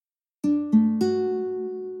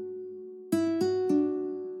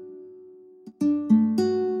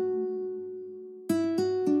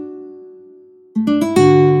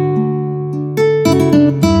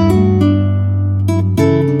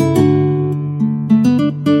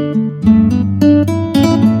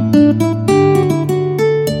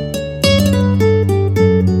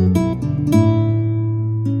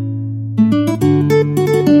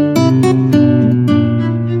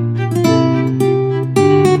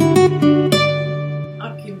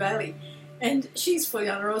And she's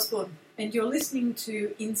Fuliana Osborne, and you're listening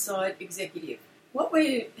to Inside Executive. What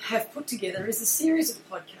we have put together is a series of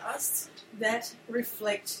podcasts that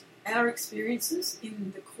reflect our experiences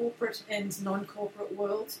in the corporate and non-corporate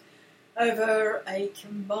worlds over a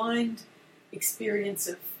combined experience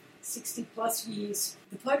of 60 plus years.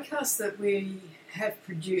 The podcasts that we have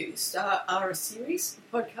produced are a series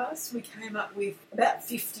of podcasts. We came up with about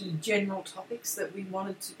 50 general topics that we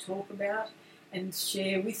wanted to talk about and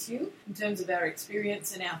share with you in terms of our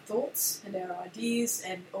experience and our thoughts and our ideas,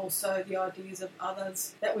 and also the ideas of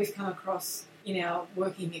others that we've come across in our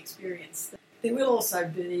working experience. There will also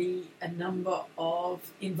be a number of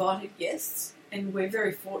invited guests, and we're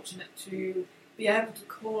very fortunate to be able to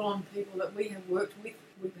call on people that we have worked with,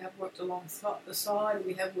 we have worked alongside,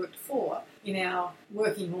 we have worked for in our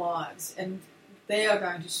working lives, and they are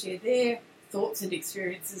going to share their thoughts and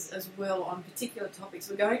experiences as well on particular topics.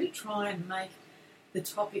 We're going to try and make the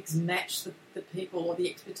topics match the people or the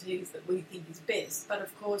expertise that we think is best, but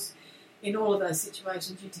of course in all of those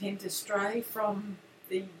situations you tend to stray from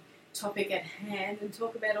the topic at hand and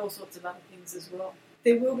talk about all sorts of other things as well.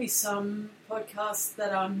 There will be some podcasts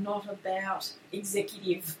that are not about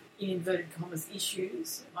executive, in inverted commas,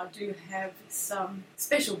 issues. I do have some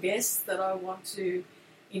special guests that I want to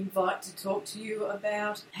invite to talk to you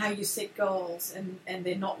about how you set goals, and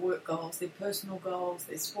they're not work goals, they're personal goals,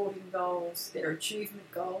 they're sporting goals, they're achievement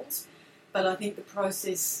goals. But I think the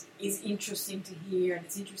process is interesting to hear, and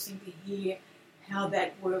it's interesting to hear how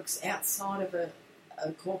that works outside of a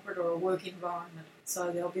corporate or a work environment. So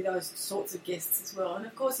there'll be those sorts of guests as well. And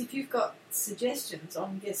of course, if you've got suggestions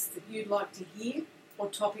on guests that you'd like to hear or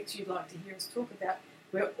topics you'd like to hear us talk about,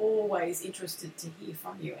 we're always interested to hear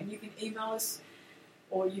from you. And you can email us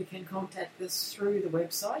or you can contact us through the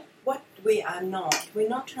website. What we are not, we're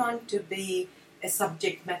not trying to be a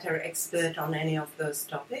subject matter expert on any of those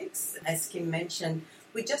topics. As Kim mentioned,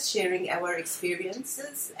 we're just sharing our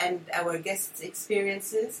experiences and our guests'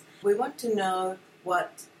 experiences. We want to know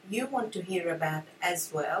what you want to hear about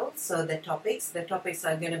as well. So the topics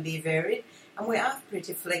are going to be varied, and we are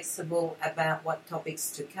pretty flexible about what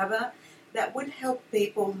topics to cover. That would help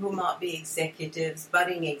people who might be executives,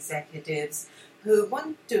 budding executives, who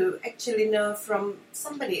want to actually know from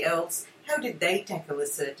somebody else, how did they tackle a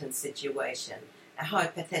certain situation, a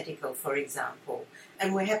hypothetical, for example.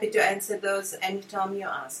 And we're happy to answer those anytime you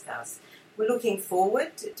ask us. We're looking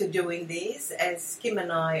forward to doing these, as Kim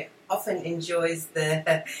and I often enjoys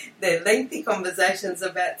the lengthy conversations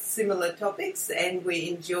about similar topics, and we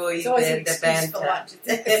enjoy the banter. For lunch.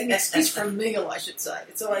 It's an excuse for a meal, I should say.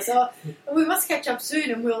 It's always, we must catch up soon,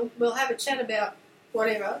 and we'll have a chat about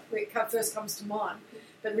whatever first comes to mind.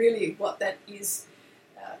 But really what that is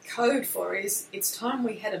code for is it's time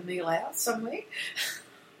we had a meal out somewhere.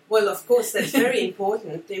 Well, of course, that's very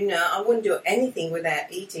important. You know, I wouldn't do anything without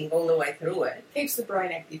eating all the way through it. Keeps the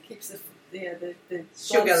brain active, keeps the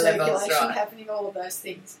sugar levels circulation happening, all of those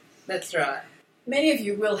things. That's right. Many of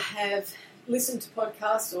you will have listened to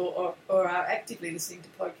podcasts or are actively listening to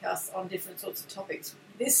podcasts on different sorts of topics.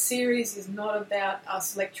 This series is not about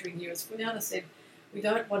us lecturing you. As Fuliana said, we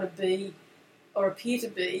don't want to be or appear to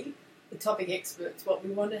be the topic experts. What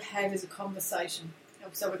we want to have is a conversation.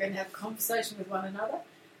 So we're going to have a conversation with one another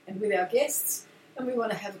and with our guests, and we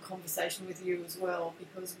want to have a conversation with you as well,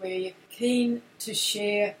 because we're keen to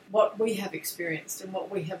share what we have experienced and what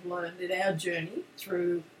we have learned in our journey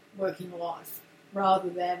through working life, rather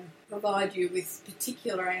than provide you with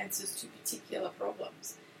particular answers to particular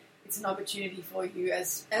problems. It's an opportunity for you,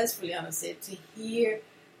 as Fuliana said, to hear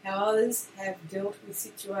how others have dealt with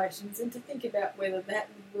situations and to think about whether that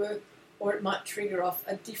would work, or it might trigger off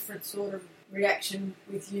a different sort of reaction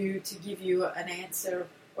with you to give you an answer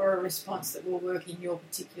or a response that will work in your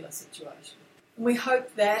particular situation. And we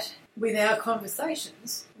hope that with our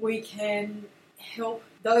conversations we can help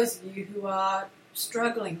those of you who are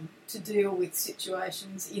struggling to deal with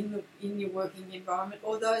situations in your working environment,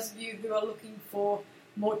 or those of you who are looking for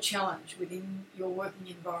more challenge within your working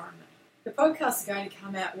environment. The podcasts are going to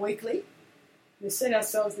come out weekly. We've set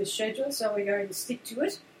ourselves this schedule, so we're going to stick to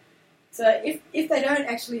it. So if they don't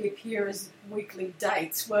actually appear as weekly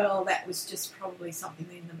dates, well, that was just probably something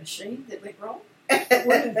in the machine that went wrong. It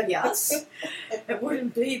wouldn't be us. It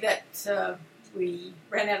wouldn't be that we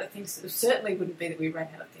ran out of things. It certainly wouldn't be that we ran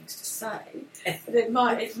out of things to say. But it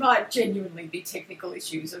might genuinely be technical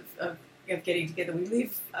issues of getting together. We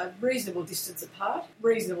live a reasonable distance apart,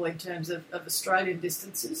 reasonable in terms of Australian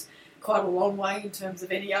distances, quite a long way in terms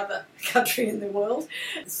of any other country in the world.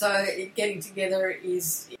 So getting together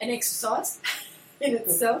is an exercise in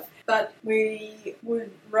itself, but we would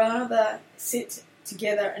rather sit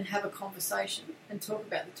together and have a conversation and talk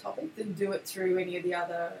about the topic than do it through any of the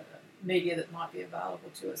other media that might be available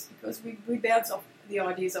to us, because we bounce off the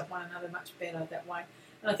ideas off one another much better that way.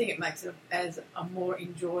 And I think it makes it as a more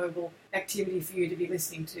enjoyable activity for you to be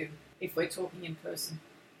listening to if we're talking in person.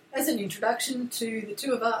 As an introduction to the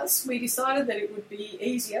two of us, we decided that it would be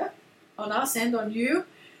easier on us and on you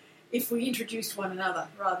if we introduced one another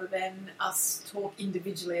rather than us talk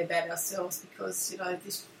individually about ourselves, because,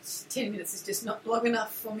 this 10 minutes is just not long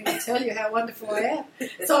enough for me to tell you how wonderful I am.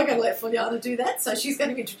 So I'm going to let Fuliana do that. So she's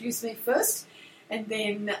going to introduce me first, and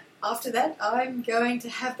then after that I'm going to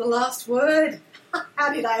have the last word.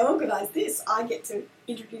 How did I organise this? I get to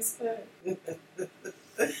introduce her.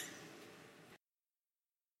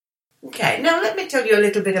 Okay, now let me tell you a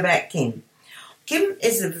little bit about Kim. Kim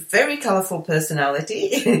is a very colourful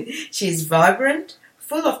personality. She's vibrant,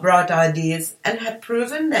 full of bright ideas, and has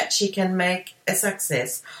proven that she can make a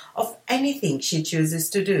success of anything she chooses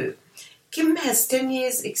to do. Kim has 10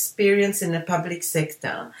 years' experience in the public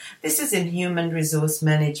sector. This is in human resource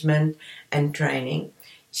management and training.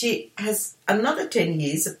 She has another 10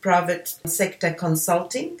 years of private sector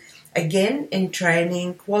consulting, again in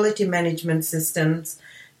training, quality management systems,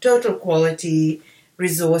 total quality,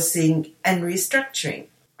 resourcing and restructuring.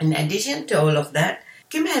 In addition to all of that,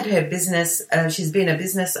 Kim had her business, she's been a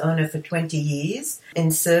business owner for 20 years in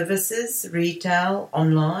services, retail,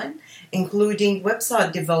 online, including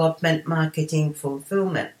website development, marketing,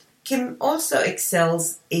 fulfillment. Kim also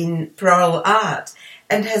excels in floral art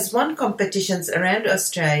and has won competitions around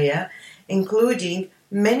Australia, including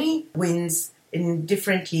many wins in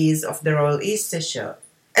different years of the Royal Easter Show.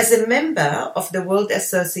 As a member of the World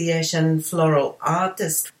Association Floral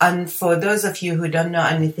Artists, and for those of you who don't know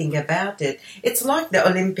anything about it, it's like the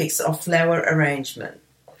Olympics of flower arrangement.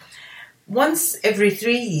 Once every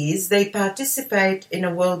 3 years, they participate in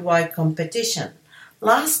a worldwide competition.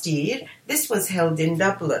 Last year, this was held in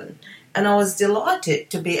Dublin, and I was delighted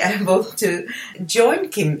to be able to join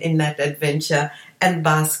Kim in that adventure and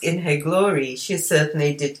bask in her glory. She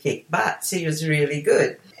certainly did kick butt. She was really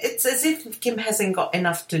good. It's as if Kim hasn't got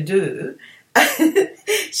enough to do.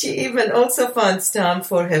 She even also finds time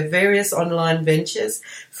for her various online ventures,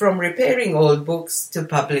 from repairing old books to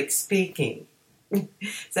public speaking.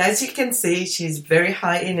 So as you can see, she's very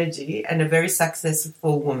high energy and a very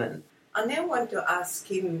successful woman. I now want to ask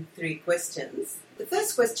Kim 3 questions. The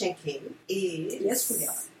first question, Kim, is... Yes, we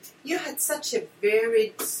are. You had such a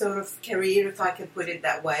varied sort of career, if I can put it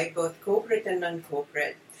that way, both corporate and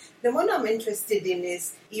non-corporate. The one I'm interested in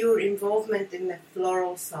is your involvement in the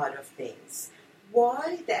floral side of things.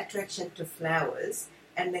 Why the attraction to flowers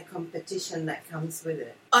and the competition that comes with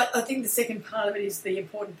it? I think the second part of it is the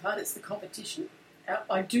important part. It's the competition.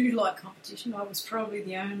 I do like competition. I was probably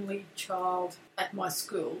the only child at my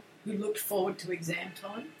school who looked forward to exam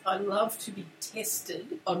time. I love to be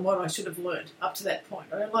tested on what I should have learned up to that point.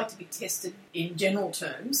 I don't like to be tested in general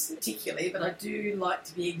terms particularly, but I do like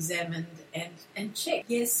to be examined and checked.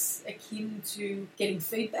 Yes, akin to getting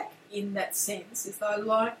feedback in that sense. If I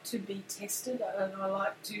like to be tested, and I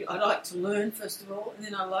like to learn first of all, and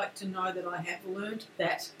then I like to know that I have learned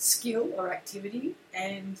that skill or activity,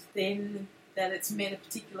 and then that it's met a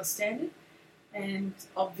particular standard. And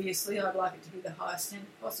obviously I'd like it to be the highest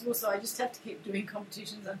standard possible, so I just have to keep doing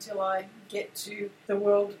competitions until I get to the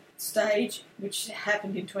world stage, which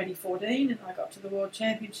happened in 2014, and I got to the World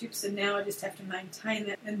Championships, and now I just have to maintain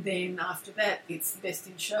that, and then after that it's the best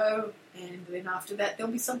in show, and then after that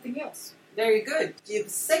there'll be something else. Very good. The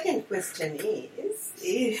second question is...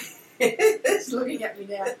 She's looking at me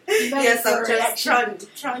now. Yes, I'm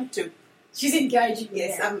just trying to... She's engaging me.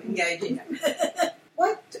 Yes, now. I'm engaging.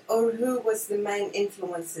 What or who was the main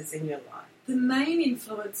influences in your life? The main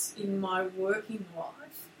influence in my working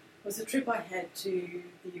life was a trip I had to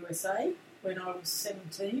the USA when I was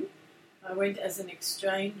 17. I went as an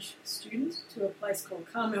exchange student to a place called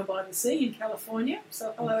Carmel by the Sea in California.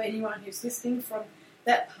 So hello anyone who's listening from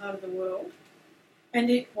that part of the world. And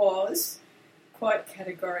it was quite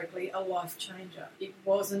categorically a life changer. It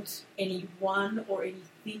wasn't any one or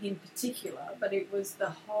anything in particular, but it was the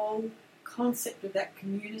whole concept of that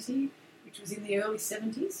community, which was in the early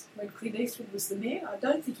 70s when Clint Eastwood was the mayor. I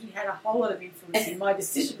don't think he had a whole lot of influence in my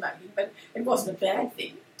decision making, but it wasn't a bad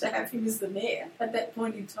thing to have him as the mayor at that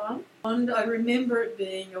point in time. And I remember it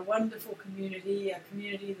being a wonderful community, a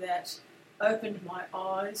community that opened my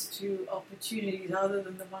eyes to opportunities other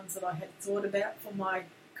than the ones that I had thought about for my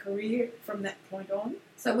career from that point on.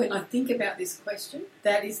 So when I think about this question,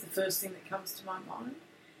 that is the first thing that comes to my mind.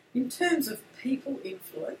 In terms of people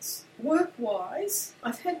influence, work-wise,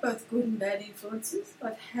 I've had both good and bad influences.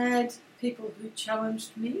 I've had people who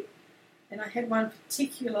challenged me And I had one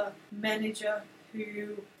particular manager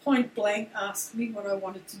who point blank asked me what I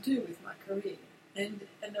wanted to do with my career. And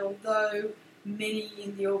although many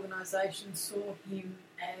in the organisation saw him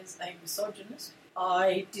as a misogynist,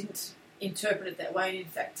 I didn't interpret it that way. And in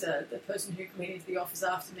fact, the person who went into the office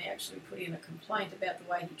after me actually put in a complaint about the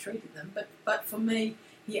way he treated them. But for me,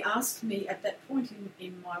 he asked me at that point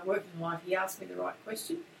in my working life, he asked me the right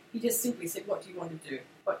question. He just simply said, what do you want to do?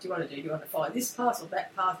 What do you want to do? Do you want to follow this path or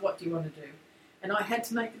that path? What do you want to do? And I had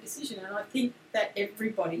to make the decision. And I think that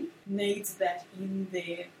everybody needs that in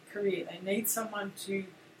their career. They need someone to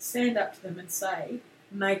stand up to them and say,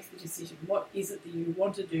 make the decision. What is it that you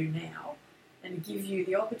want to do now? And give you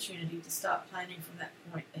the opportunity to start planning from that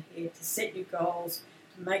point ahead, to set your goals,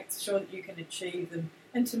 to make sure that you can achieve them,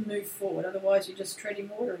 and to move forward. Otherwise, you're just treading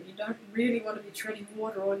water, and you don't really want to be treading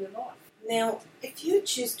water all your life. Now, if you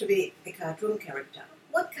choose to be a cartoon character,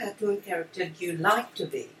 what cartoon character do you like to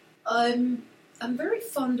be? I'm very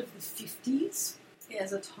fond of the 50s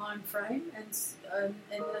as a time frame, and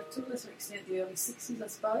to a lesser extent the early 60s, I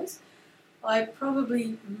suppose. I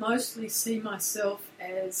probably mostly see myself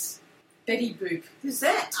as Betty Boop. Who's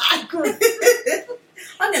that? Good.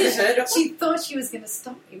 I never heard of She thought she was going to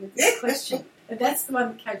stump me with this question, and that's the one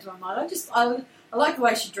that came to my mind. I like the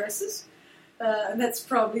way she dresses, and that's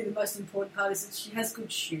probably the most important part. Is that she has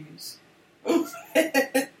good shoes.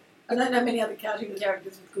 I don't know many other cartoon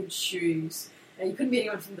characters with good shoes. You couldn't be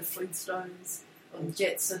anyone from the Flintstones or the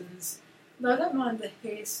Jetsons. No, I don't mind the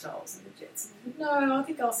hairstyles of the Jetsons. But no, I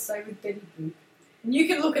think I'll stay with Betty Boop. And you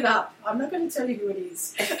can look it up. I'm not going to tell you who it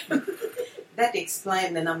is. That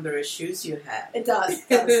explains the number of shoes you have. It does.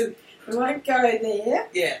 We won't go there.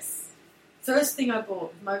 Yes. First thing I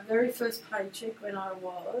bought, my very first paycheck when I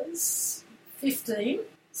was 15,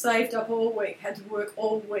 saved up all week, had to work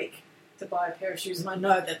all week to buy a pair of shoes. And I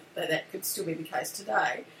know that could still be the case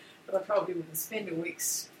today, but I probably wouldn't spend a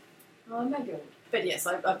week's, maybe I would. But yes,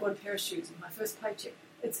 I bought a pair of shoes with my first paycheck.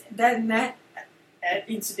 That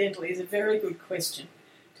incidentally is a very good question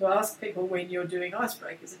to ask people when you're doing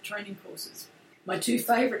icebreakers at training courses. My two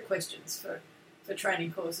favourite questions for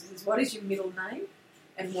training courses is, what is your middle name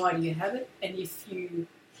and why do you have it? And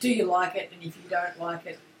do you like it? And if you don't like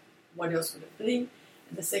it, what else would it be?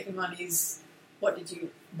 And the second one is, what did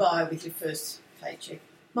you buy with your first paycheck?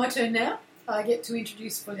 My turn now. I get to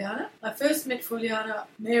introduce Fuliana. I first met Fuliana,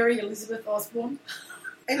 Mary Elizabeth Osborne.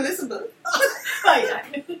 Elizabeth? Oh, yeah.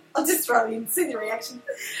 I'll just throw it in, see the reaction.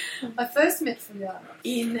 I first met Fuliana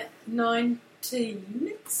in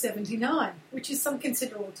 1979, which is some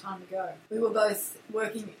considerable time ago. We were both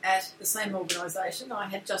working at the same organisation. I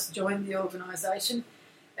had just joined the organisation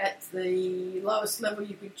at the lowest level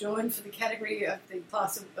you could join for the category of the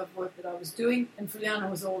class of work that I was doing, and Fuliana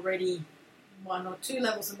was already 1 or 2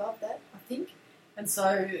 levels above that, I think. And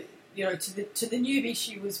so, to the newbie,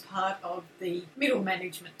 she was part of the middle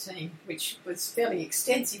management team, which was fairly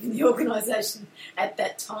extensive in the organisation at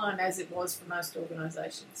that time, as it was for most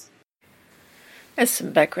organisations. As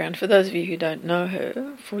some background, for those of you who don't know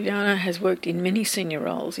her, Fuliana has worked in many senior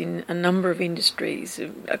roles in a number of industries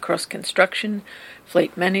across construction,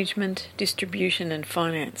 fleet management, distribution and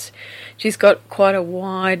finance. She's got quite a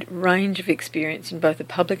wide range of experience in both the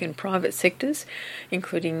public and private sectors,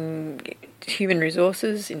 including human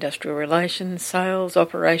resources, industrial relations, sales,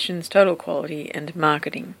 operations, total quality and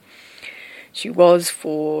marketing. She was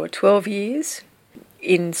for 12 years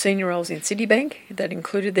in senior roles in Citibank. That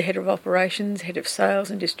included the head of operations, head of sales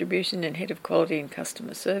and distribution and head of quality and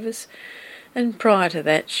customer service. And prior to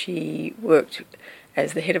that, she worked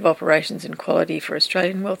as the head of operations and quality for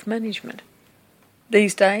Australian Wealth Management.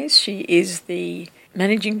 These days, she is the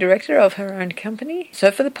managing director of her own company.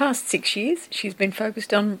 So for the past 6 years, she's been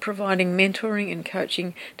focused on providing mentoring and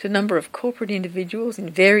coaching to a number of corporate individuals in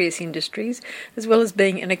various industries, as well as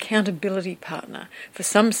being an accountability partner for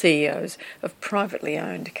some CEOs of privately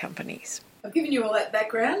owned companies. I've given you all that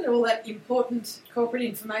background, all that important corporate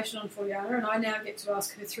information on Fuliana, and I now get to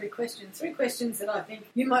ask her 3 questions. 3 questions that I think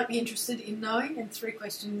you might be interested in knowing, and 3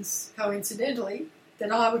 questions, coincidentally,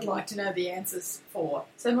 that I would like to know the answers for.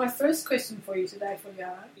 So my first question for you today,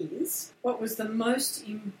 Fuliana, is, what was the most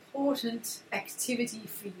important activity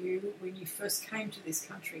for you when you first came to this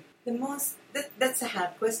country? That's a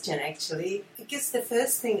hard question, actually, because the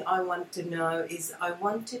first thing I want to know is I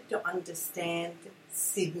wanted to understand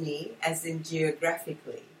Sydney as in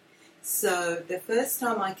geographically. So the first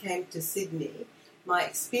time I came to Sydney, my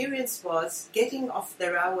experience was getting off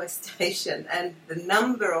the railway station and the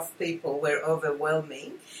number of people were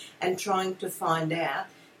overwhelming, and trying to find out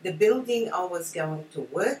the building I was going to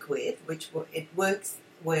work with, which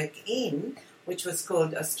was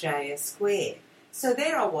called Australia Square. So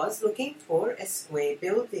there I was looking for a square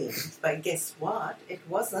building, but guess what? It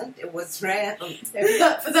wasn't. It was round.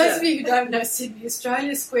 For those of you who don't know Sydney,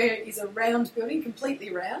 Australia Square is a round building,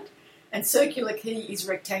 completely round, and Circular Quay is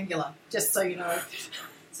rectangular, just so you know.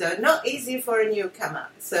 So not easy for a newcomer.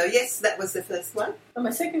 So yes, that was the first one. And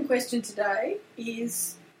my second question today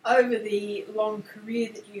is, over the long career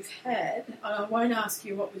that you've had, and I won't ask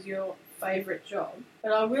you what was your favourite job,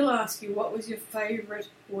 but I will ask you what was your favourite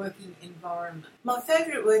working environment? My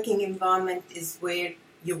favourite working environment is where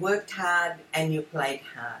you worked hard and you played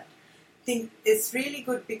hard. I think it's really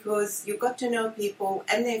good because you got to know people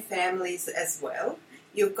and their families as well.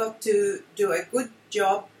 You got to do a good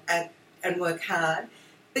job and work hard,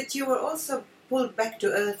 but you were also pulled back to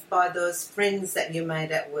earth by those friends that you made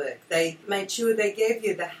at work. They made sure they gave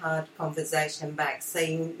you the hard conversation back,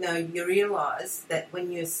 saying, no, you realise that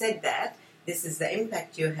when you said that, this is the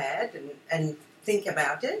impact you had, and think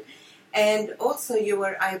about it. And also you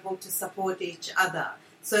were able to support each other.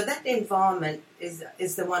 So that environment is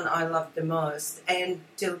the one I love the most. And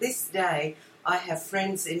till this day, I have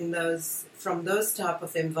friends from those type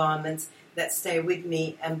of environments that stay with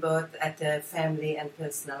me, and both at a family and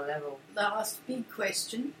personal level. Last big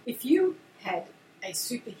question. If you had a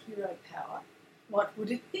superhero power, what would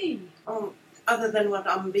it be? Other than what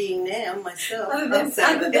I'm being now myself. Other than the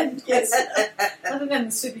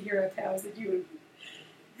superhero powers that you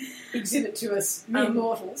exhibit to us mere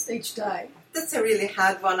mortals each day. That's a really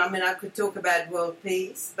hard one. I mean, I could talk about world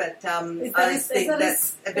peace, but I think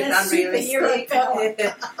that's a bit unrealistic. Superhero power.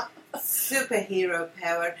 Superhero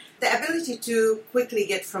power. The ability to quickly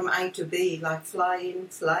get from A to B, like fly in,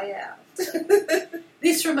 fly out.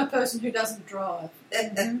 This from a person who doesn't drive.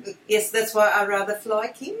 Yes, that's why I rather fly,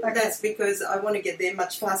 Kim. Okay. That's because I want to get there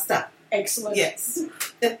much faster. Excellent. Yes.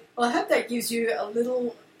 Well, I hope that gives you a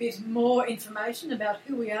little bit more information about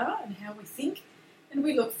who we are and how we think. And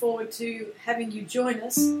we look forward to having you join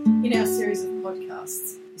us in our series of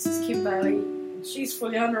podcasts. This is Kim Bailey, and she's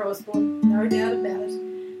Fuliana Osborne, no doubt about it.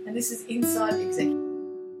 And this is Inside Executive.